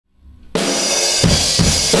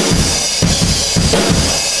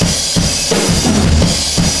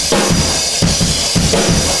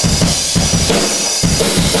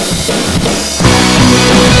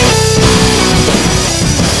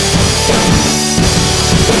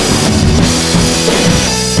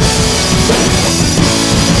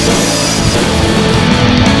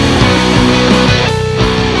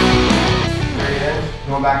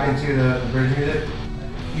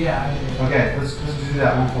do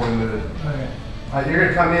that before we move. Okay. You're going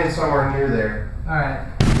to come in somewhere near there. Alright.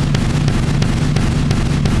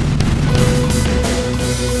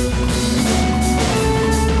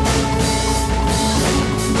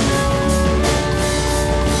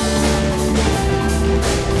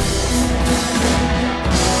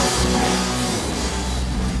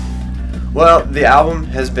 Well, the album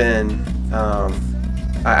has been,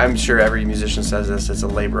 I'm sure every musician says this, it's a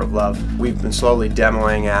labor of love. We've been slowly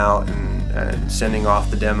demoing out and sending off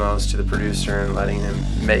the demos to the producer and letting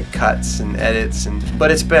him make cuts and edits, but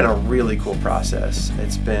it's been a really cool process.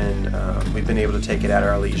 It's been, we've been able to take it at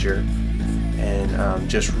our leisure and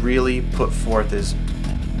just really put forth as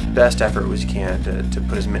best effort as we can to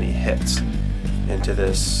put as many hits into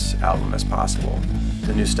this album as possible.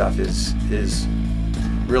 The new stuff is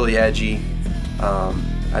really edgy.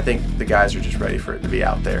 I think the guys are just ready for it to be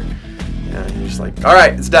out there. You know, you're just like, all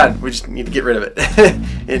right, it's done. We just need to get rid of it.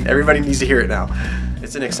 And everybody needs to hear it now.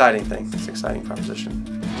 It's an exciting thing. It's an exciting proposition.